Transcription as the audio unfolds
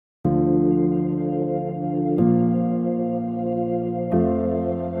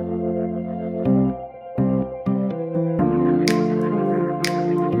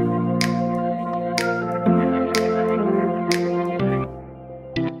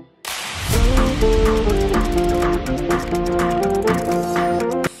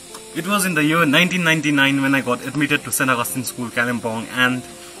It was in the year 1999 when I got admitted to St. Augustine School, Kalimpong, and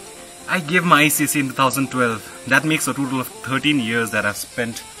I gave my ICSE in 2012. That makes a total of 13 years that I've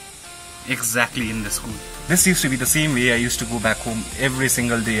spent exactly in the school. This used to be the same way I used to go back home every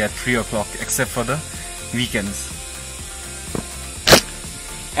single day at 3 o'clock except for the weekends.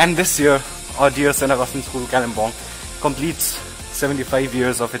 And this year, our dear St. Augustine School, Kalimpong, completes 75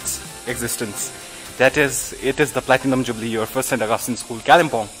 years of its existence. That is, it is the Platinum Jubilee year for St. Augustine School,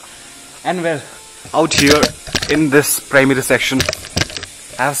 Kalimpong. And well, out here in this primary section,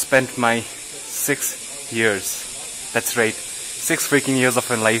 I've spent my 6 years. That's right, 6 freaking years of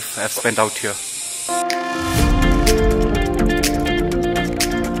my life I've spent out here.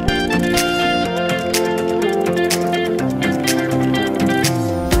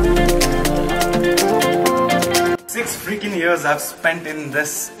 Freaking years I've spent in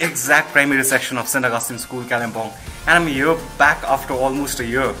this exact primary section of St. Augustine School, Kalimpong, and I'm here back after almost a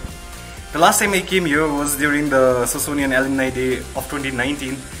year. The last time I came here was during the Sasonian Alumni Day of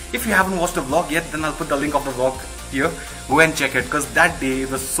 2019. If you haven't watched the vlog yet, then I'll put the link of the vlog here. Go and check it, because that day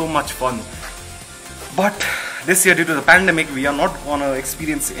was so much fun. But this year, due to the pandemic, we are not gonna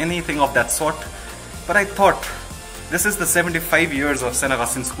experience anything of that sort. But I thought, this is the 75 years of St.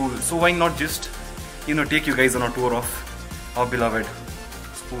 Augustine School, so why not just take you guys on a tour of our beloved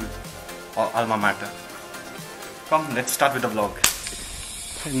school or alma mater. Come, let's start with the vlog.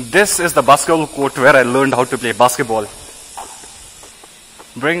 And this is the basketball court where I learned how to play basketball.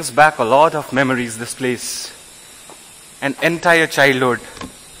 Brings back a lot of memories, this place. An entire childhood.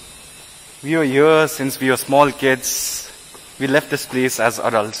 We were here since we were small kids. We left this place as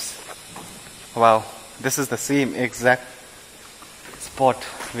adults. Wow, this is the same exact spot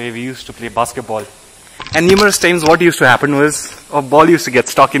where we used to play basketball. And numerous times what used to happen was a ball used to get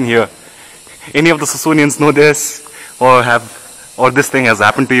stuck in here. Any of the Sasonians know this or this thing has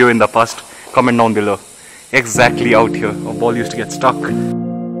happened to you in the past? Comment down below. Exactly out here, a ball used to get stuck.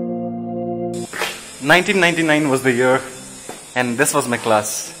 1999 was the year, and this was my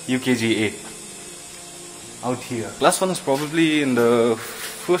class, UKG A. Out here. Class 1 is probably in the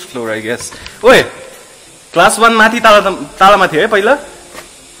first floor, I guess. Oi! Class 1 mathi tala ma थियो है पहिला?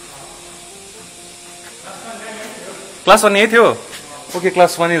 Class 1 A थियो? Okay,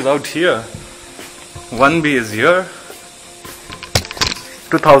 class 1 is out here. 1B is here.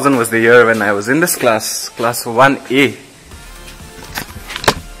 2000 was the year when I was in this class, class 1A.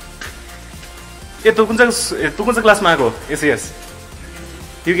 तू कुन चाहिँ क्लासमा आको? Yes.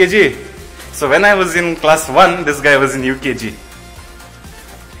 UKG. So when I was in class 1, this guy was in UKG.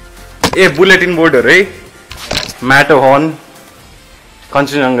 Bulletin board है. Matterhorn,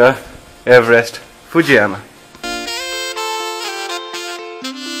 Kanchenjunga, Everest, Fujiyama.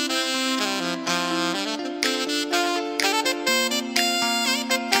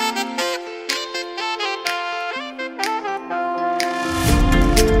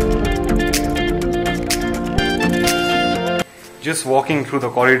 Just walking through the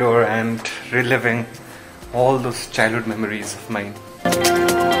corridor and reliving all those childhood memories of mine.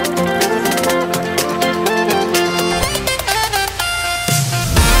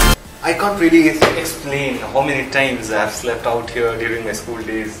 I can't really explain how many times I've slept out here during my school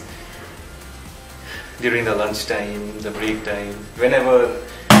days. During the lunchtime, the break time, whenever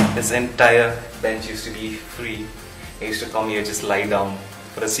this entire bench used to be free, I used to come here just lie down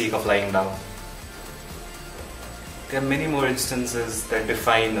for the sake of lying down. There are many more instances that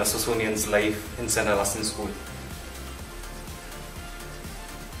define a Sasonian's life in St. Augustine School.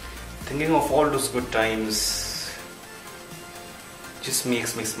 Thinking of all those good times just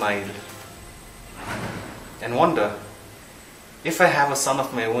makes me smile and wonder, if I have a son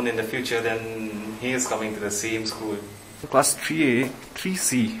of my own in the future, then he is coming to the same school. Class 3A,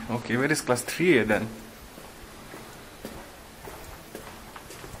 3C. Okay, where is class 3A then?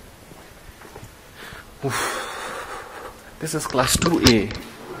 Oof. This is class 2A.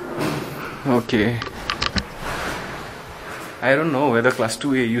 Okay. I don't know whether class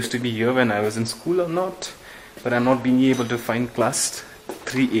 2A used to be here when I was in school or not, but I'm not being able to find class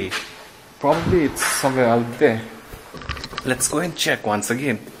 3A. Probably it's somewhere out there. Let's go and check once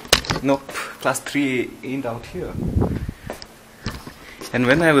again. Nope, class 3A ain't out here. And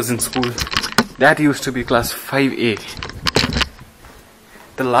when I was in school, that used to be class 5A.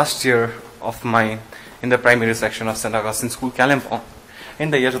 The last year of mine in the primary section of St. Augustine School, Kalimpong, in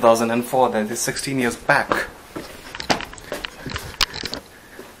the year 2004, that is 16 years back.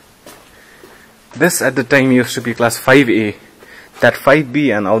 This at the time used to be class 5A, that 5B,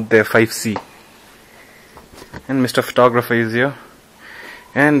 and out there 5C. And Mr. Photographer is here.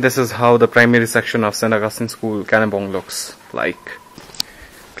 And this is how the primary section of St. Augustine School, Kalimpong looks like.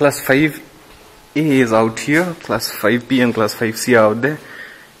 Class 5A is out here, class 5B and class 5C are out there,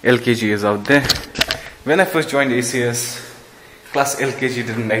 LKG is out there. When I first joined ACS, class LKG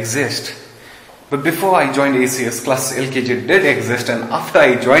didn't exist. But before I joined ACS, class LKG did exist, and after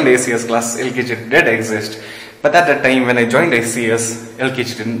I joined ACS, class LKG did exist. But at that time when I joined ACS,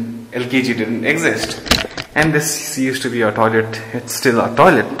 LKG didn't exist. And this used to be our toilet. It's still our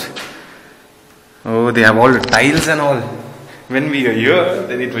toilet. Oh, they have all the tiles and all. When we were here,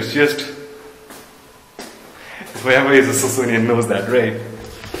 then it was just... Whoever is a Sasonian knows that, right?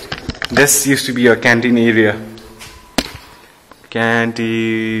 This used to be our canteen area.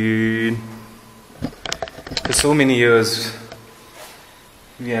 Canteen. For so many years,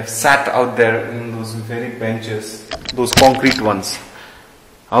 we have sat out there in those very benches, those concrete ones,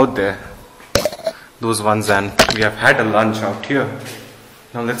 out there. Those ones, and we have had a lunch out here.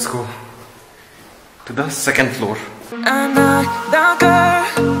 Now let's go to the second floor. I'm not the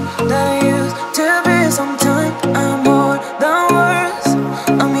girl that I used to be. Sometimes I'm more than words.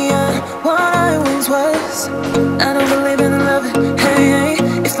 I'm beyond what I once was. I don't believe in love. Hey,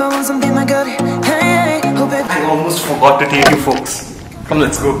 hey, if I want something, I got it. Hey, hey, oh baby. I almost forgot to take you folks. Come,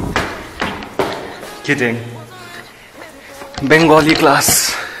 let's go. Kidding. Bengali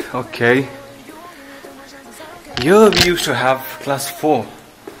class. Okay. Here we used to have class 4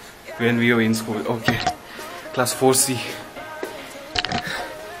 when we were in school. Okay. Class 4C.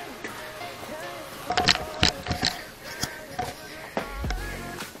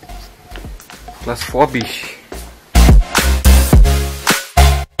 Class 4B.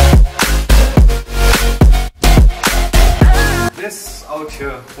 This out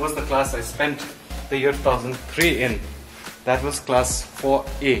here was the class I spent the year 2003 in. That was class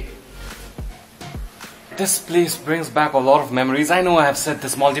 4A. This place brings back a lot of memories. I know I have said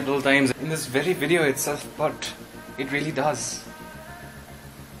this multiple times in this very video itself, but it really does.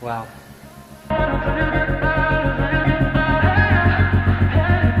 Wow.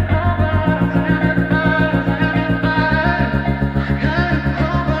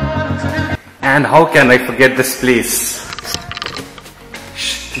 And how can I forget this place?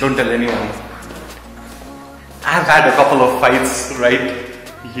 Shh, don't tell anyone. I've had a couple of fights right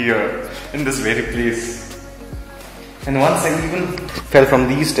here in this very place. And once I even fell from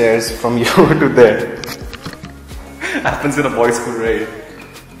these stairs from here to there. Happens in a boys' school, right?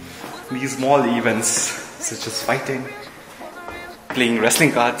 These small events, such as fighting, playing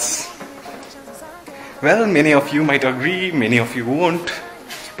wrestling cards. Well, many of you might agree, many of you won't.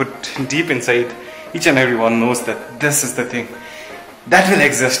 But deep inside, each and everyone knows that this is the thing that will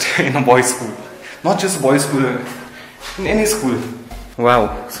exist in a boys' school. Not just boys' school, in any school.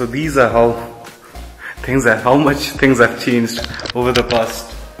 Wow, so these are how much things have changed over the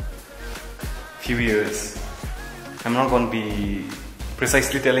past few years. I'm not going to be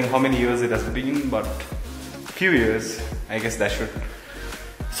precisely telling how many years it has been, but few years. I guess that should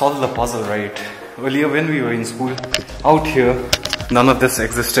solve the puzzle, right? Earlier when we were in school, out here, none of this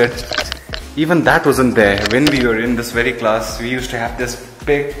existed. Even that wasn't there. When we were in this very class, we used to have this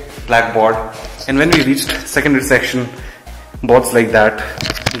big blackboard, and when we reached secondary section, boards like that,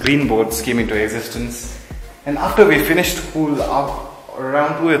 green boards came into existence. And after we finished school,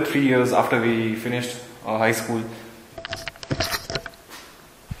 around 2 or 3 years after we finished high school,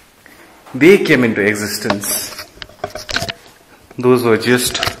 they came into existence. Those were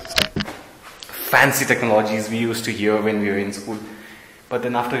just fancy technologies we used to hear when we were in school. But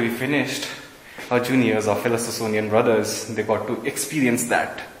then after we finished, our juniors, our fellow Sasonian brothers, they got to experience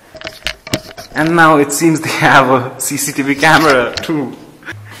that. And now it seems they have a CCTV camera too.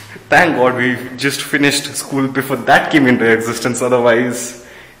 Thank God we just finished school before that came into existence. Otherwise,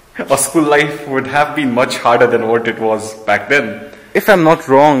 our school life would have been much harder than what it was back then. If I'm not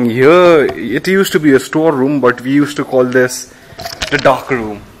wrong, here it used to be a storeroom, but we used to call this the dark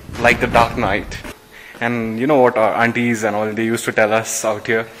room, like the dark night. And you know what our aunties and all, they used to tell us out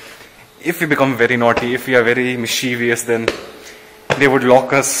here, if we become very naughty, if we are very mischievous, then they would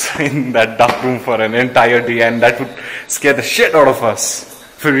lock us in that dark room for an entire day, and that would scare the shit out of us,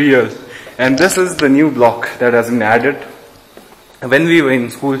 for real. And this is the new block that has been added. When we were in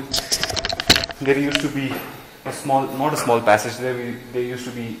school, there used to be a small, not a small passage, there used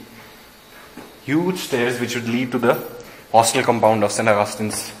to be huge stairs which would lead to the hostel compound of St.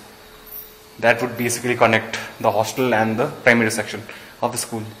 Augustine's. That would basically connect the hostel and the primary section of the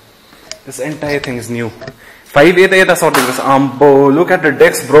school. This entire thing is new. 5A sorted this. Ambo, look at the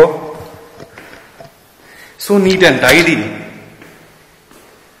decks, bro. So neat and tidy.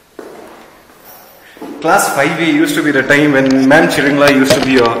 Class 5A used to be the time when Ma'am Chiringla used to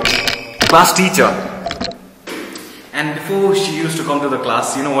be a class teacher. And before she used to come to the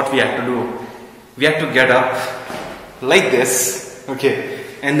class, you know what we had to do? We had to get up like this, okay,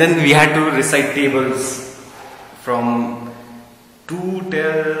 and then we had to recite tables from 2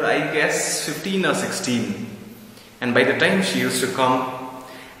 till I guess 15 or 16. And by the time she used to come,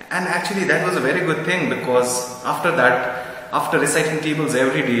 and actually that was a very good thing, because after that, after reciting tables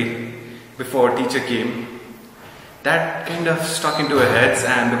every day before teacher came, that kind of stuck into our heads,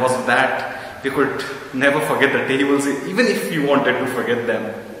 and because of that we could never forget the tables, even if we wanted to forget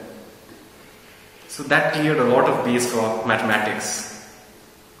them. So that cleared a lot of base for mathematics.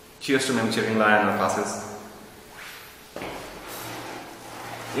 Cheers to Ma'am Chiringla and our classes.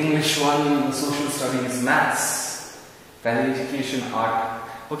 English 1, social studies, maths, value education, art.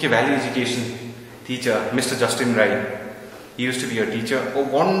 Okay, value education teacher, Mr. Justin Rai. He used to be a teacher, a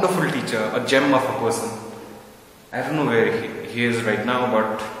wonderful teacher, a gem of a person. I don't know where he is right now,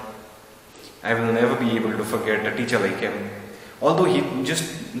 but I will never be able to forget a teacher like him. Although he just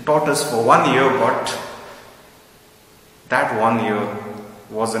taught us for 1 year, but that 1 year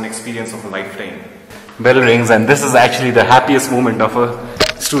was an experience of a lifetime. Bell rings, and this is actually the happiest moment of a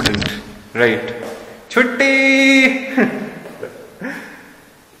student, right? Chutti!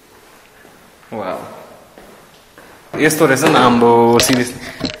 Wow. Yes, to reason, Ambo, seriously.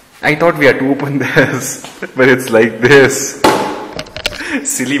 I thought we had to open this, but it's like this.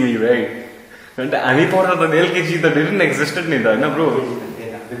 Silly me, right? And I thought the LKG that didn't exist, no, bro?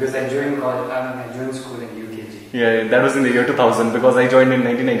 Yeah, because I joined school in UKG. Yeah, that was in the year 2000, because I joined in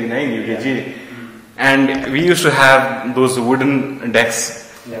 1999 UKG. And we used to have those wooden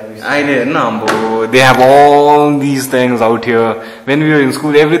decks. Yeah, they have all these things out here. When we were in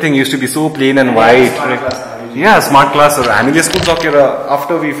school, everything used to be so plain and white. Yeah, smart class.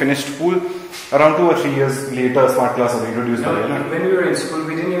 After we finished school, around 2 or 3 years later, smart class was introduced. No, when we were in school,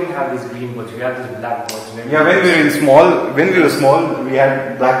 we didn't even have these green boards. We had these black boards. Yeah, when we were small, we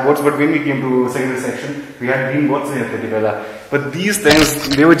had black boards. But when we came to secondary section, we had green boards. But these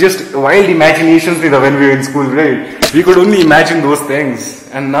things, they were just wild imaginations when we were in school, right? We could only imagine those things.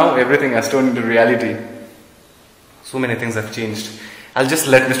 And now everything has turned into reality. So many things have changed. I'll just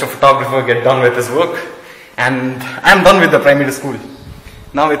let Mr. Photographer get done with his work. And I'm done with the primary school.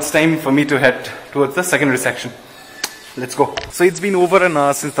 Now it's time for me to head towards the secondary section. Let's go. So it's been over an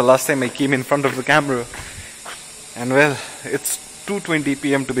hour since the last time I came in front of the camera. And well, it's 2:20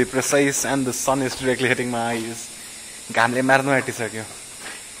 PM to be precise, and the sun is directly hitting my eyes.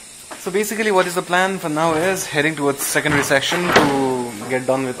 So basically what is the plan for now is heading towards secondary section to get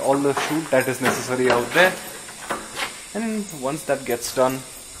done with all the shoot that is necessary out there. And once that gets done,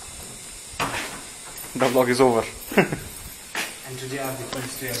 the vlog is over. And today I have the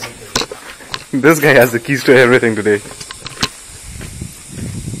keys to everything. This guy has the keys to everything today.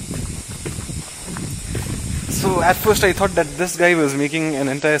 So at first I thought that this guy was making an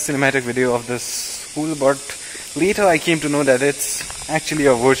entire cinematic video of this school, but later I came to know that it's actually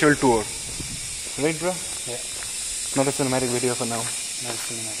a virtual tour. Right, bro? Yeah. Not a cinematic video for now. Not a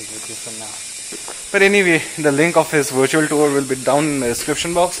cinematic video for now. But anyway, the link of his virtual tour will be down in the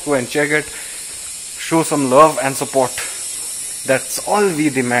description box. Go and check it. Show some love and support. That's all we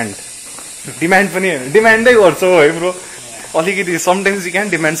demand. Demand funny. Demand also, bro. Yeah. Sometimes you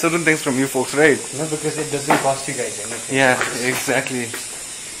can't demand certain things from you folks, right? No, because it doesn't cost you guys anything. Yeah, exactly.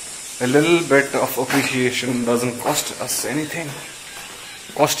 A little bit of appreciation doesn't cost us anything.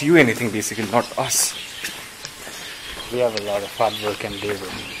 Cost you anything, basically, not us. We have a lot of hard work and labor.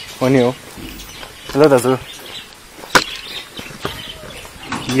 Hello, Dazu.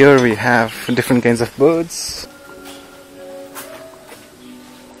 Here we have different kinds of birds.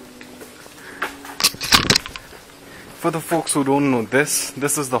 For the folks who don't know this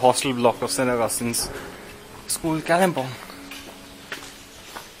is the hostel block of St. Augustine's School, Kalimpong.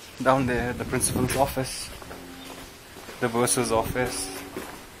 Down there, the principal's office, the bursar's office,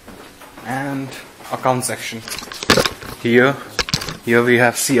 and account section. Here we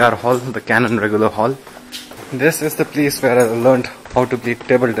have CR Hall, the Canon Regular Hall. This is the place where I learned how to play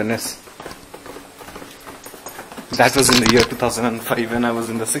table tennis. That was in the year 2005 when I was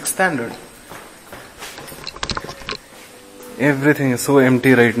in the 6th standard. Everything is so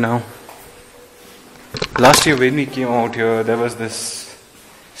empty right now. Last year when we came out here, there was this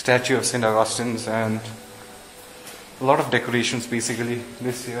statue of St. Augustine's and a lot of decorations basically.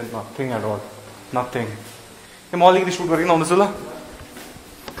 This year, nothing at all. Nothing. Hey, Molly, the shoot working on the Zula?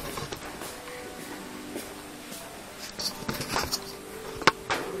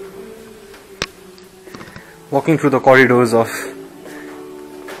 Walking through the corridors of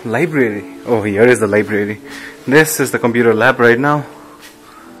library. Oh, here is the library. This is the computer lab right now.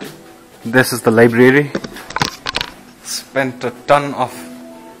 This is the library. spent a ton of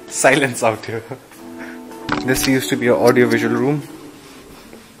silence out here. This used to be an audio-visual room.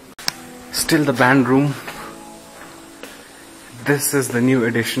 Still the band room. This is the new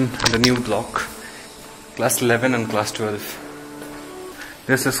edition, the new block. Class 11 and class 12.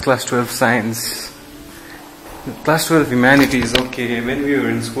 This is class 12 science. Class 12 humanities. Okay, when we were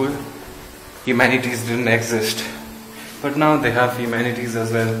in school, humanities didn't exist. But now they have humanities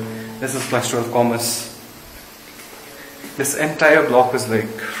as well. This is class 12 commerce. This entire block is like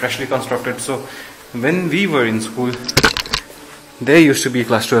freshly constructed. So when we were in school, there used to be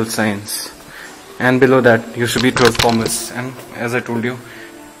class 12 science, and below that used to be 12 commerce, and as I told you,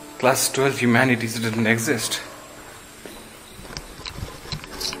 class 12 humanities didn't exist.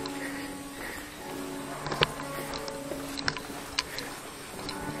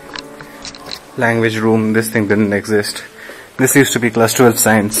 Language room, this thing didn't exist. This used to be class 12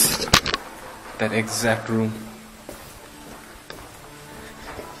 science, that exact room.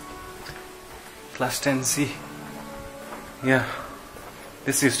 Class 10C. Yeah,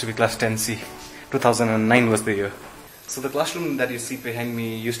 this used to be class 10C. 2009 was the year. So the classroom that you see behind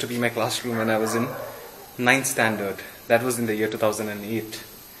me used to be my classroom when I was in 9th standard. That was in the year 2008.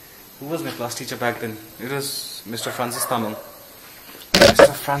 Who was my class teacher back then? It was Mr. Francis Tamang.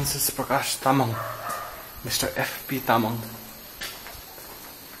 Mr. Francis Prakash Tamang. Mr. F.P. Tamang.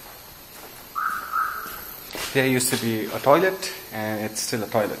 There used to be a toilet, and it's still a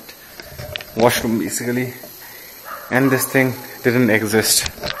toilet. Washroom basically. And this thing didn't exist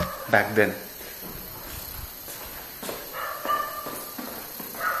back then.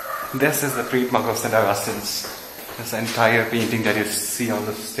 This is the trademark of St. Augustine's. This entire painting that you see on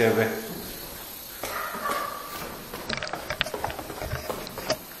the stairway.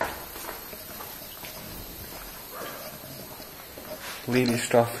 Ladies'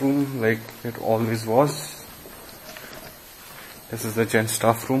 staff room, like it always was. This is the gents'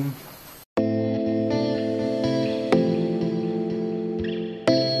 staff room.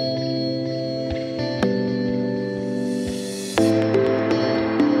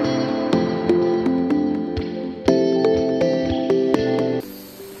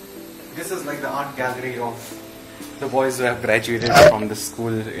 Gallery of the boys who have graduated from this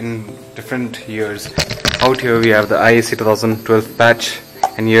school in different years. Out here we have the IAC 2012 batch,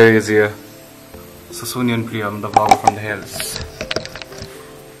 and here is your Sasonian PRIYAM, the vlogger from the hills.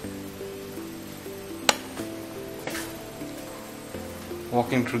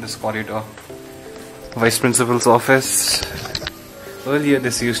 Walking through this corridor, Vice Principal's office. Earlier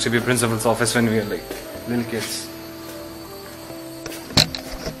this used to be Principal's office when we were like little kids.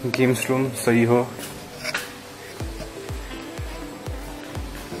 Games room, sahi ho.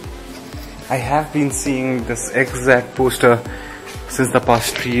 I have been seeing this exact poster since the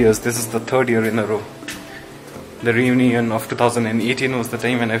past 3 years. This is the 3rd year in a row. The reunion of 2018 was the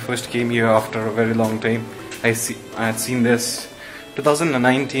time when I first came here after a very long time. I had seen this.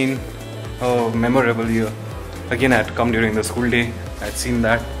 2019, oh, memorable year. Again, I had come during the school day. I had seen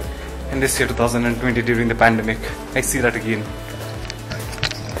that. And this year, 2020, during the pandemic, I see that again.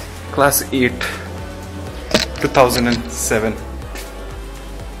 Class 8, 2007.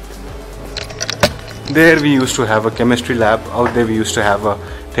 There we used to have a chemistry lab. Out there we used to have a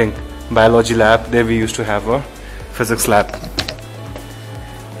biology lab. There we used to have a physics lab.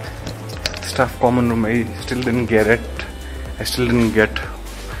 Staff common room, I still didn't get it. I still didn't get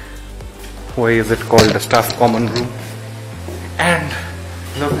why is it called the staff common room. And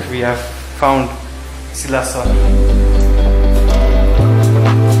look, we have found Silas.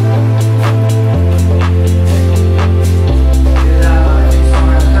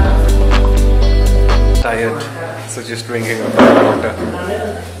 Tired, so just drinking a cup of water.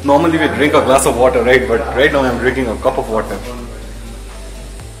 Normally we drink a glass of water, right? But right now I'm drinking a cup of water.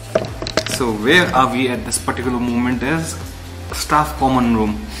 So where are we at this particular moment is staff common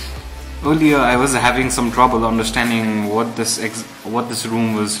room. Earlier I was having some trouble understanding what this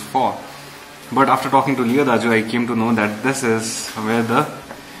room was for. But after talking to Leo Daju, I came to know that this is where the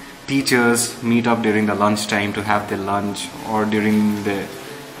teachers meet up during the lunch time to have their lunch, or during the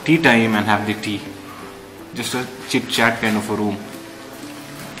tea time and have the tea. Just a chit chat kind of a room.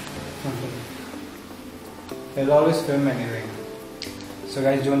 There's always film anyway. So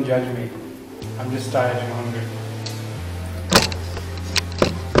guys, don't judge me. I'm just tired and hungry.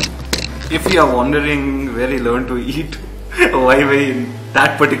 If you are wondering where he learned to eat YY in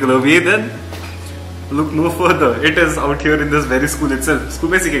that particular way, then look no further. It is out here in this very school itself. School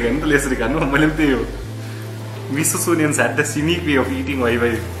में सीखेगा ना तो ले सीखेगा ना हम मिलते हो. We Sasonians had this unique way of eating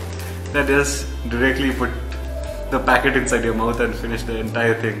YY that is directly put the packet inside your mouth and finish the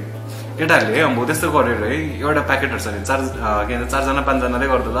entire thing. केटाहरूले अम्बो त्यस्तो गरेर है एउटा प्याकेटहरु छ नि चार जना पाँच जनाले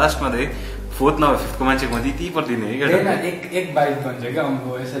गर्दा लास्टमा चाहिँ फोर्थ नभए फिफ्थको मान्छेको मध्ये ती पर्दिने है केटा एक बाइट भन्छ के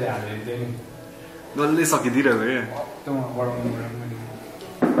अम्बो यसरी हालिदिए नि डल्लै सकिदिरहेको है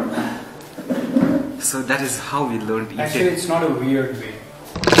So that is how we learned eating. Actually, it's not a weird way.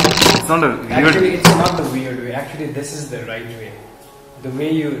 It's not a weird Actually, it's not the weird way. Actually, this is the right way. The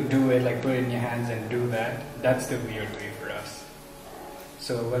way you do it, like put it in your hands and do that, that's the weird way for us.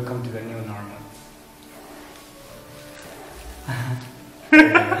 So, welcome to the new normal.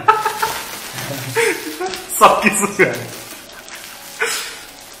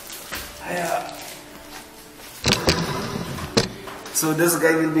 So this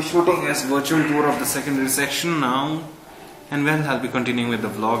guy will be shooting his virtual tour of the secondary section now, and when I'll be continuing with the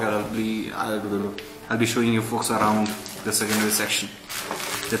vlog, I'll be showing you folks around the secondary section.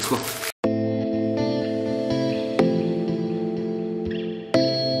 Let's go.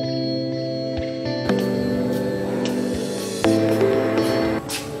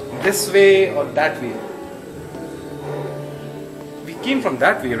 This way or that way? We came from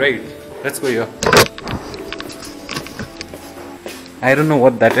that way, right? Let's go here. I don't know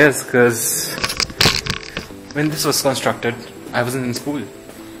what that is because when this was constructed, I wasn't in school.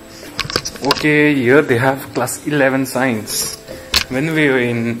 Okay, here they have class 11 science. When we were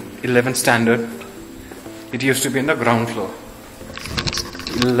in 11th standard, it used to be in the ground floor.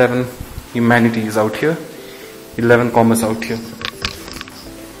 11 humanities out here, 11 commerce out here.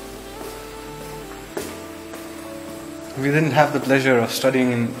 We didn't have the pleasure of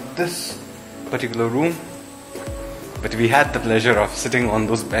studying in this particular room, but we had the pleasure of sitting on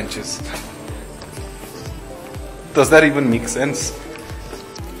those benches. Does that even make sense?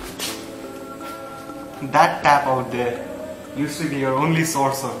 That tap out there used to be your only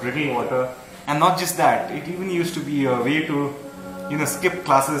source of drinking water, and not just that, it even used to be a way to, skip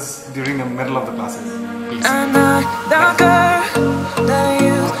classes during the middle of the classes. I'm not the girl that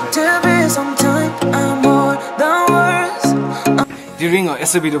used to be sometime. I'm more than words. During our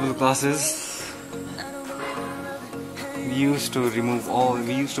SABW classes, we used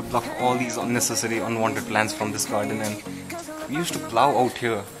to pluck all these unnecessary, unwanted plants from this garden, and we used to plow out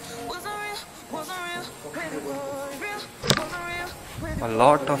here. A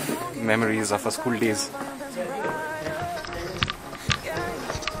lot of memories of our school days.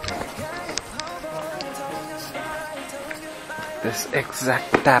 This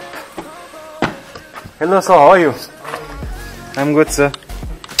exact tap. Hello sir, how are you? I'm good sir.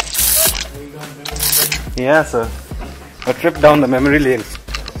 Yeah sir. A trip down the memory lane.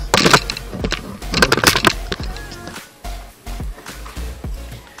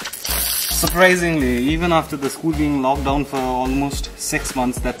 Surprisingly, even after the school being locked down for almost 6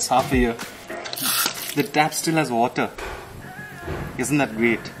 months, that's half a year, the tap still has water. Isn't that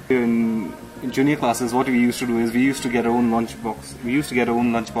great? In junior classes, what we used to do is we used to get our own lunch box. We used to get our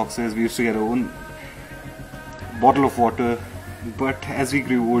own lunch boxes. We used to get our own bottle of water. But as we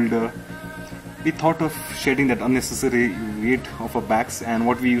grew older, we thought of shedding that unnecessary weight of our backs, and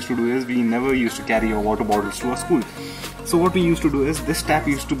what we used to do is we never used to carry our water bottles to our school. So what we used to do is this tap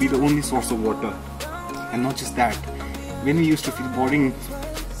used to be the only source of water. And not just that, when we used to feel boring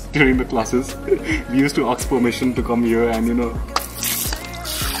during the classes, we used to ask permission to come here, and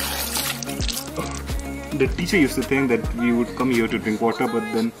the teacher used to think that we would come here to drink water, but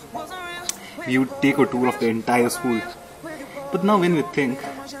then we would take a tour of the entire school. But now when we think,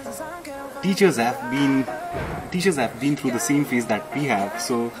 teachers have been through the same phase that we have.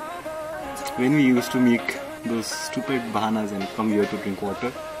 So when we used to make those stupid bahanas and come here to drink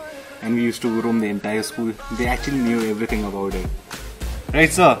water, and we used to roam the entire school, they actually knew everything about it.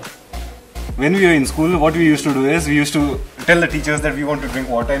 Right sir? When we were in school, what we used to do is we used to tell the teachers that we want to drink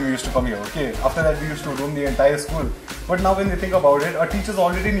water, and we used to come here, okay? After that we used to roam the entire school. But now when we think about it, our teachers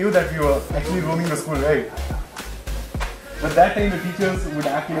already knew that we were actually roaming the school, right? But that time the teachers would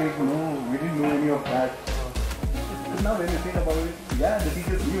act like, no, we didn't know any of that. But now when you think about it, yeah, the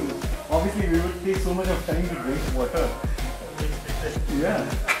teachers knew. Obviously we would take so much of time to drink water. Yeah.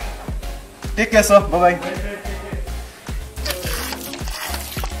 Take care sir, bye bye.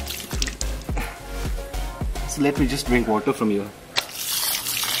 So let me just drink water from here.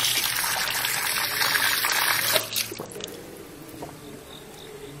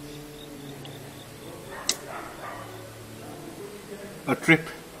 A trip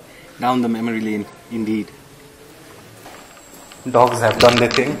down the memory lane, indeed. Dogs have done their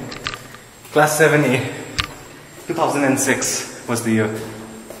thing. Class 7A, 2006 was the year.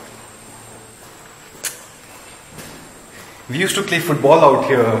 We used to play football out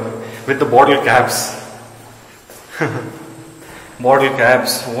here with the bottle caps. Bottle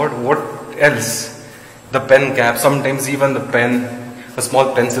caps, what else? The pen cap, sometimes even the pen, the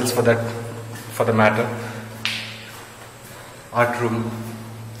small pencils for the matter. Art room.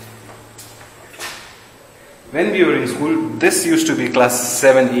 When we were in school, this used to be class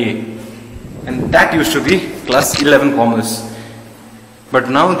 7A and that used to be class 11 commerce. But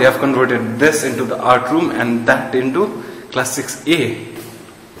now they have converted this into the art room and that into class 6A.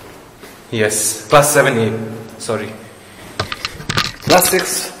 Yes, class 7A, sorry. Class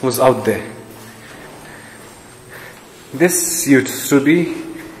 6 was out there. This used to be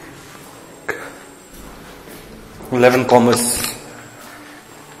 11 commerce.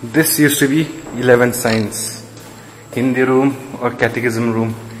 This used to be 11 science. Hindi room or catechism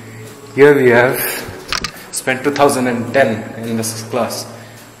room. Here we have spent 2010 in this class.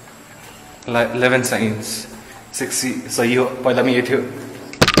 11 science. 6C. So you,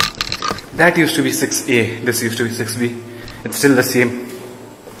 that used to be 6A. This used to be 6B. It's still the same.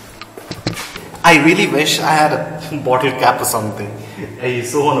 I really wish I had a bottle cap or something. I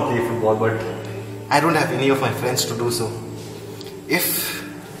so want to play football, but I don't have any of my friends to do so. If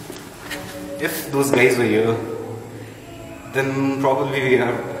those guys were here, then probably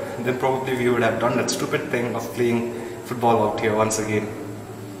we would have done that stupid thing of playing football out here once again.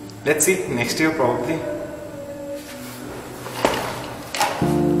 Let's see, next year probably.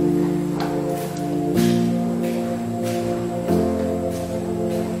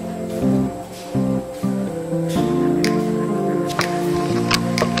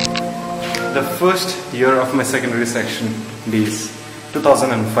 The first year of my secondary section days,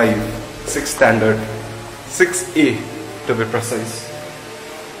 2005, 6th standard, 6A to be precise.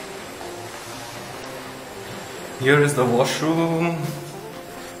 Here is the washroom.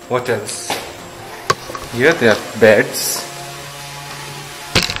 What else? Here there are beds.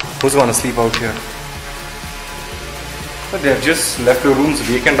 Who's gonna sleep out here? But they have just left the rooms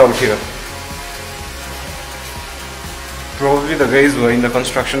vacant out here. Probably the guys who are in the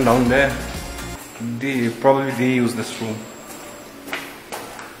construction down there, they use this room.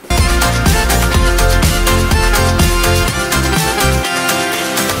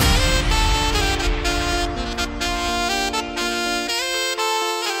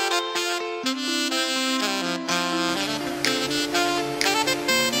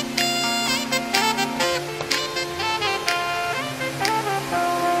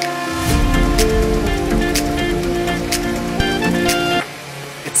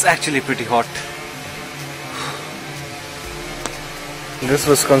 It's actually pretty hot. This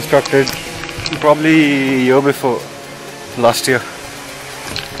was constructed probably a year before, last year.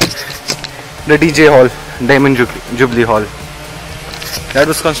 The DJ hall, Diamond Jubilee hall. That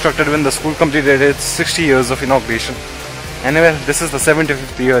was constructed when the school completed its 60 years of inauguration. Anyway, this is the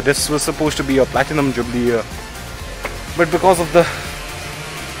 75th year. This was supposed to be a Platinum Jubilee year. But because of the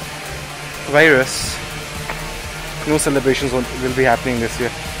virus, no celebrations will be happening this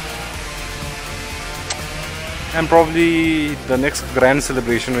year. And probably the next grand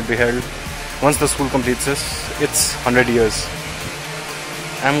celebration will be held once the school completes its 100 years.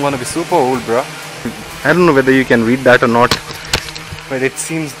 I'm gonna be super old, bro. I don't know whether you can read that or not, but it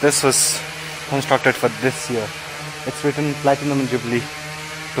seems this was constructed for this year. It's written Platinum Jubilee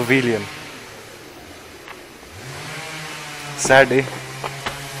Pavilion. Sad day.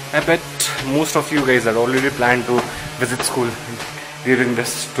 I bet most of you guys had already planned to visit school during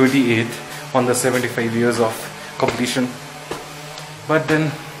this 28th on the 75 years of completion, but then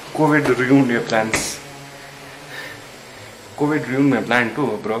COVID ruined your plans. COVID ruined my plan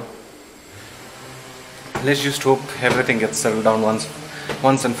too, bro. Let's just hope everything gets settled down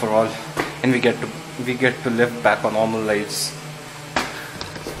once and for all, and we get to live back our normal lives.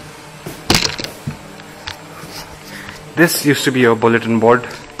 This used to be a bulletin board.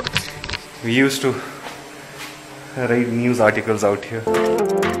 We used to write news articles out here.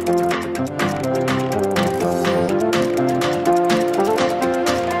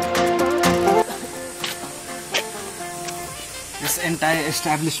 This entire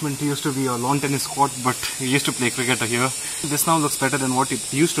establishment used to be a lawn tennis court, but we used to play cricket here. This now looks better than what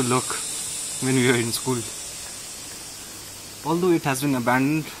it used to look when we were in school. Although it has been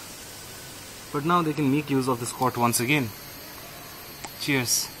abandoned, but now they can make use of this court once again.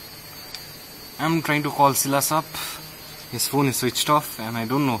 Cheers. I'm trying to call Silas up. His phone is switched off and I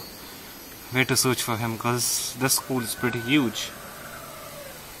don't know where to search for him because this school is pretty huge.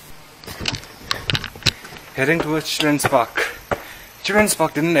 Heading towards Children's Park. Children's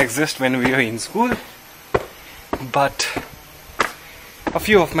Park didn't exist when we were in school, but a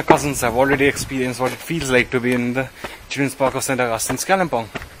few of my cousins have already experienced what it feels like to be in the Children's Park of St. Augustine's, Kalimpong.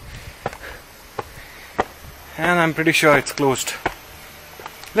 and I'm pretty sure it's closed.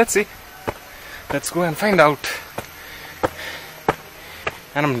 Let's see. Let's go and find out.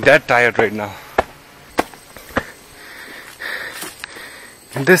 And I'm dead tired right now.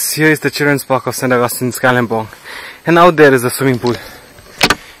 And this here is the children's park of St. Augustine's, Kalimpong. And out there is the swimming pool.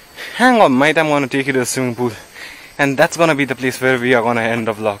 Hang on, mate, I'm gonna take you to the swimming pool. And that's gonna be the place where we are gonna end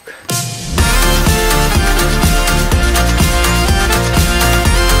the vlog.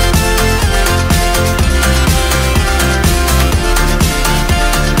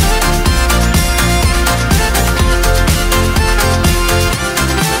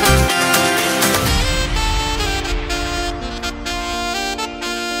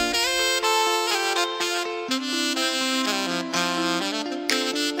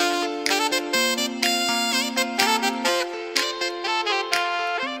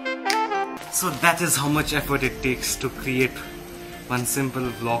 So that is how much effort it takes to create one simple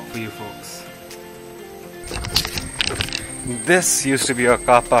vlog for you folks. This used to be a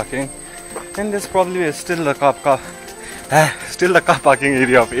car parking, and this probably is still the car parking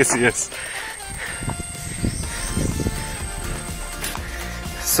area of ACS.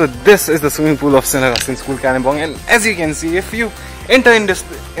 So this is the swimming pool of St. Augustine School, Kalimpong, and as you can see, if you enter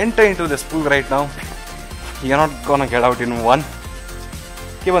into this pool right now, you're not gonna get out in one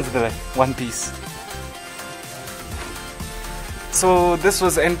piece. So this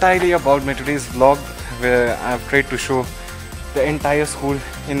was entirely about my today's vlog, where I've tried to show the entire school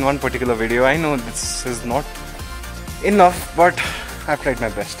in one particular video. I know this is not enough, but I've tried my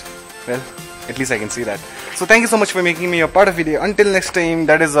best. Well, at least I can see that. So thank you so much for making me a part of the video. Until next time,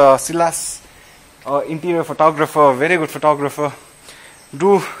 that is Silas, interior photographer, very good photographer.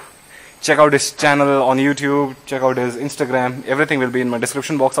 Do check out his channel on YouTube, check out his Instagram, everything will be in my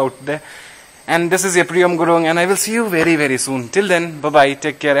description box out there. And this is your PRIYAM Gurung, and I will see you very very soon. Till then, bye bye,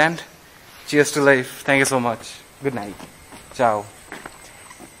 take care and cheers to life. Thank you so much. Good night. Ciao.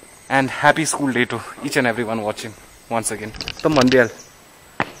 And happy school day to each and everyone watching once again.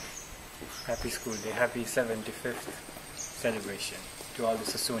 Happy school day, happy 75th celebration to all the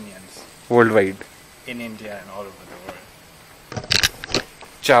Sasonians. Worldwide. In India and all over the world.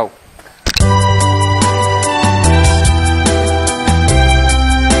 Ciao.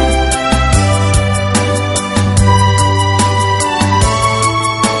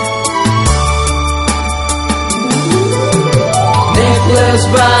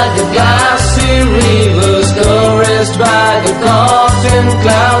 By the glassy rivers, caressed by the cotton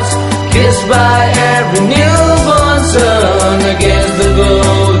clouds, kissed by every newborn sun, against the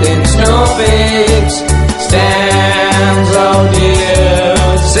golden snowflakes stands our dear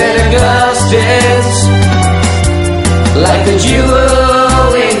St. Augustine's, like a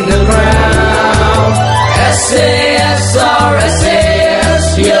jewel in the crown. SAS, our SAS,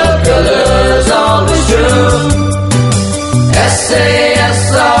 your colors always true.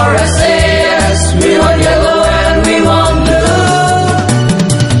 SAS, our SAS, we want yellow and we want blue.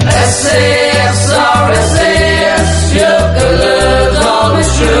 SAS, our SAS, your colors always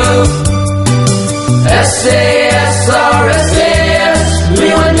true. SAS, our SAS, we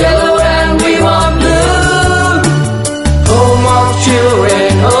want yellow and we want blue. Home of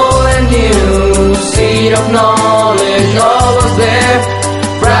children, old and new, seed of knowledge, always there.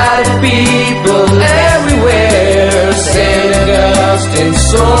 Bright people everywhere, St. Augustine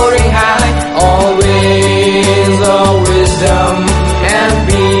soaring high, always all wisdom and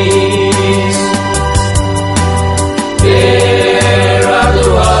peace. Terra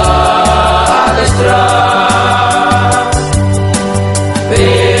tua destra,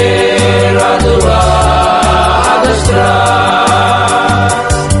 terra tua destra.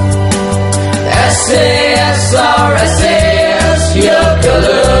 SAS, our SAS, your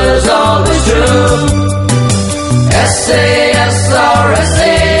colors always true. SAS, our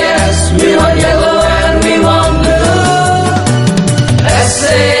SAS, we want yellow and we want blue.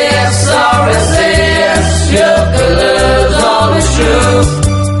 SAS, our SAS, your colors always true.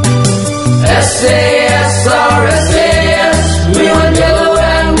 SAS, our SAS.